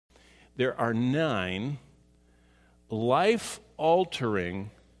there are 9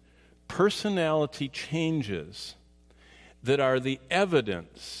 life-altering personality changes that are the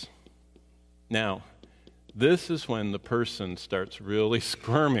evidence. Now, this is when the person starts really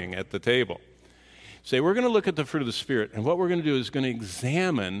squirming at the table. Say, we're going to look at the fruit of the Spirit, and what we're going to do is going to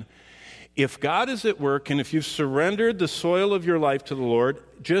examine if God is at work, and if you've surrendered the soil of your life to the Lord,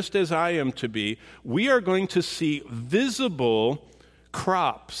 just as I am to be, we are going to see visible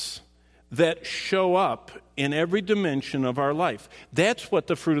crops that show up in every dimension of our life. That's what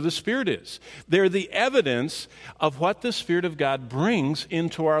the fruit of the Spirit is. They're the evidence of what the Spirit of God brings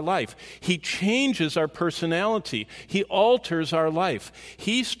into our life. He changes our personality. He alters our life.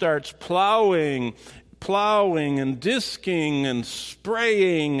 He starts plowing and disking and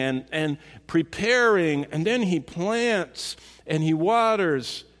spraying and preparing, and then he plants and he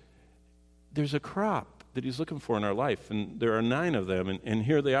waters. There's a crop that he's looking for in our life, and there are 9 of them, and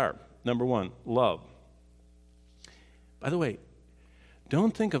here they are. Number 1, love. By the way,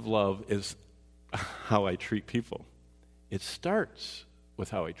 don't think of love as how I treat people. It starts with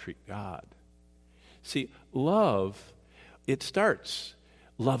how I treat God. See, love, it starts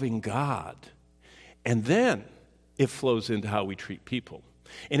loving God, and then it flows into how we treat people.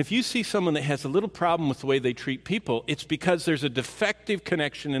 And if you see someone that has a little problem with the way they treat people, it's because there's a defective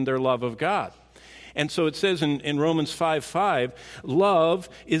connection in their love of God. And so it says in Romans 5:5, love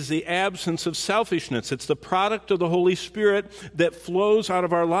is the absence of selfishness. It's the product of the Holy Spirit that flows out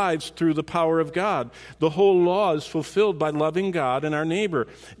of our lives through the power of God. The whole law is fulfilled by loving God and our neighbor.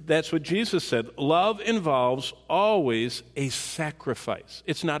 That's what Jesus said. Love involves always a sacrifice.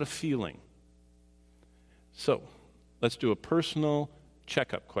 It's not a feeling. So let's do a personal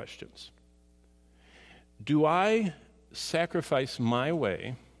checkup questions. Do I sacrifice my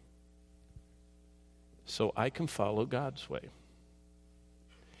way so I can follow God's way?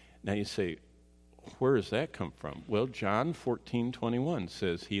 Now you say, where does that come from? Well, John 14:21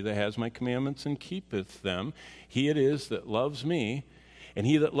 says, he that has my commandments and keepeth them, he it is that loves me, and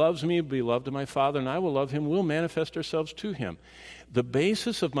he that loves me will be loved of my Father, and I will love him, we'll manifest ourselves to him. The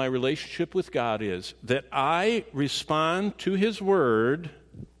basis of my relationship with God is that I respond to his word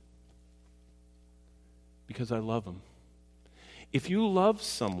because I love him. If you love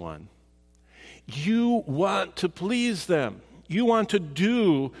someone, you want to please them. You want to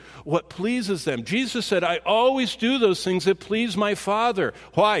do what pleases them. Jesus said, I always do those things that please my Father.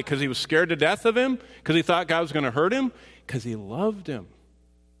 Why? Because he was scared to death of him? Because he thought God was going to hurt him? Because he loved him.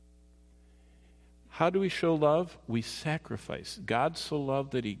 How do we show love? We sacrifice. God so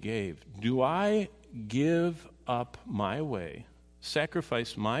loved that he gave. Do I give up my way,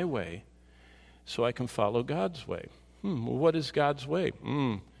 sacrifice my way, so I can follow God's way? Well, what is God's way?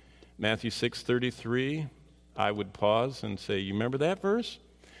 Matthew 6:33, I would pause and say, you remember that verse?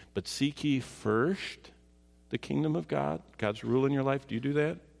 But seek ye first the kingdom of God, God's rule in your life. Do you do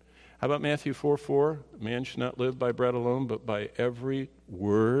that? How about Matthew 4:4? Man should not live by bread alone, but by every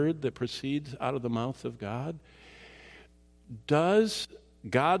word that proceeds out of the mouth of God. Does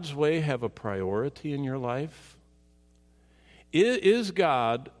God's way have a priority in your life? Is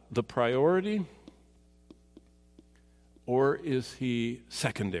God the priority, or is he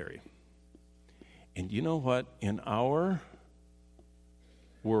secondary? And you know what? In our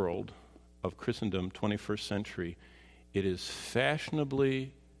world of Christendom, 21st century, it is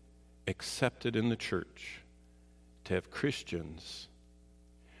fashionably accepted in the church to have Christians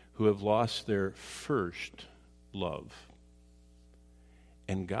who have lost their first love.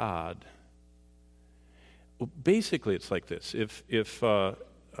 And God, well, basically it's like this. If let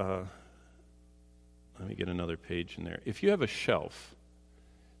me get another page in there. If you have a shelf,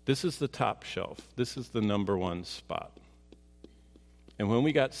 this is the top shelf. This is the number one spot. And when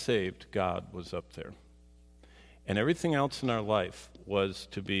we got saved, God was up there. And everything else in our life was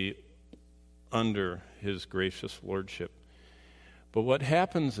to be under his gracious lordship. But what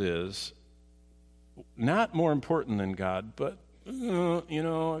happens is, not more important than God, but,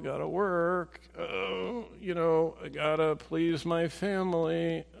 I got to work. I got to please my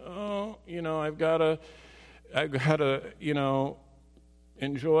family. I've got to,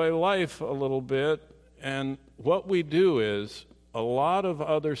 enjoy life a little bit. And what we do is, a lot of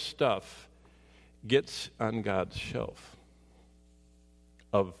other stuff gets on God's shelf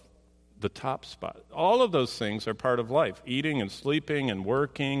of the top spot. All of those things are part of life. Eating and sleeping and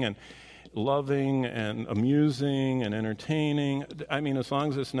working and loving and amusing and entertaining. I mean, as long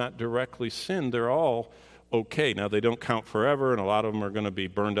as it's not directly sin, they're all okay. Now, they don't count forever, and a lot of them are going to be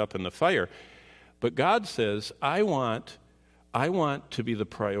burned up in the fire. But God says, I want to be the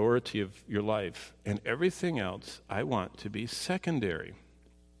priority of your life, and everything else I want to be secondary.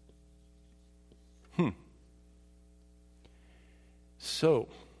 So,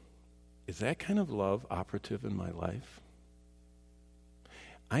 is that kind of love operative in my life?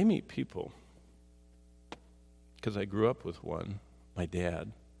 I meet people, because I grew up with one, my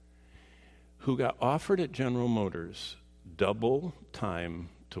dad, who got offered at General Motors double time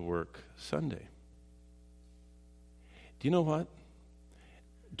to work Sunday. Do you know what?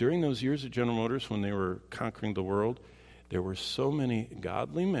 During those years at General Motors when they were conquering the world, there were so many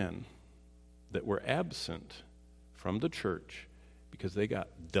godly men that were absent from the church because they got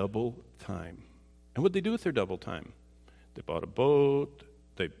double time. And what did they do with their double time? They bought a boat,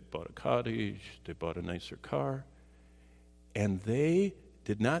 they bought a cottage, they bought a nicer car, and they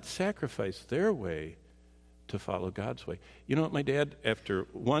did not sacrifice their way to follow God's way. You know what, my dad, after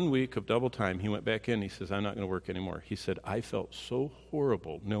 1 week of double time, he went back in, he says, I'm not going to work anymore. He said, I felt so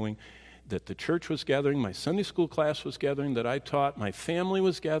horrible knowing that the church was gathering, my Sunday school class was gathering, that I taught, my family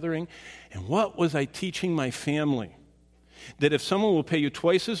was gathering, and what was I teaching my family? That if someone will pay you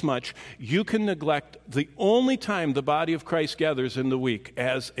twice as much, you can neglect the only time the body of Christ gathers in the week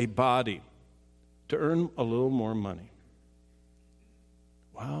as a body to earn a little more money.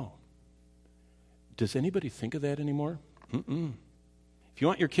 Wow. Does anybody think of that anymore? Mm-mm. If you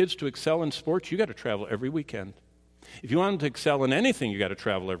want your kids to excel in sports, you got to travel every weekend. If you want them to excel in anything, you got to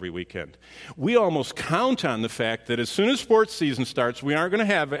travel every weekend. We almost count on the fact that as soon as sports season starts, we aren't going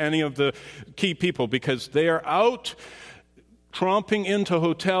to have any of the key people because they are out tromping into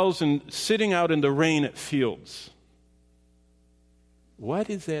hotels and sitting out in the rain at fields. What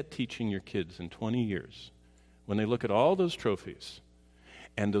is that teaching your kids in 20 years when they look at all those trophies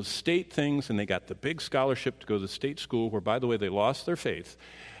and those state things and they got the big scholarship to go to the state school where, by the way, they lost their faith?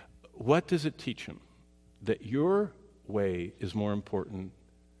 What does it teach them? That your way is more important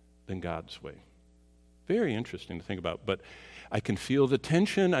than God's way. Very interesting to think about, but I can feel the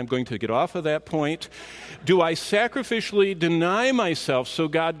tension. I'm going to get off of that point. Do I sacrificially deny myself so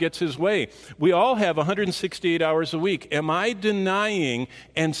God gets his way? We all have 168 hours a week. Am I denying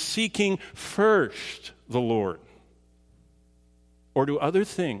and seeking first the Lord? Or do other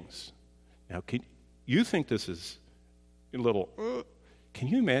things? Now, you think this is a little... Can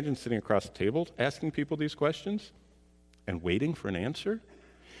you imagine sitting across the table asking people these questions and waiting for an answer?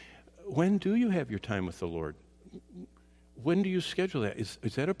 When do you have your time with the Lord? When do you schedule that? Is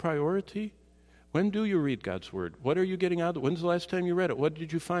that a priority? When do you read God's Word? What are you getting out of it? When's the last time you read it? What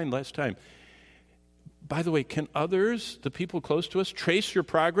did you find last time? By the way, can others, the people close to us, trace your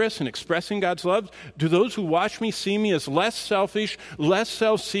progress in expressing God's love? Do those who watch me see me as less selfish, less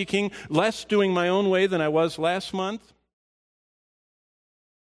self-seeking, less doing my own way than I was last month?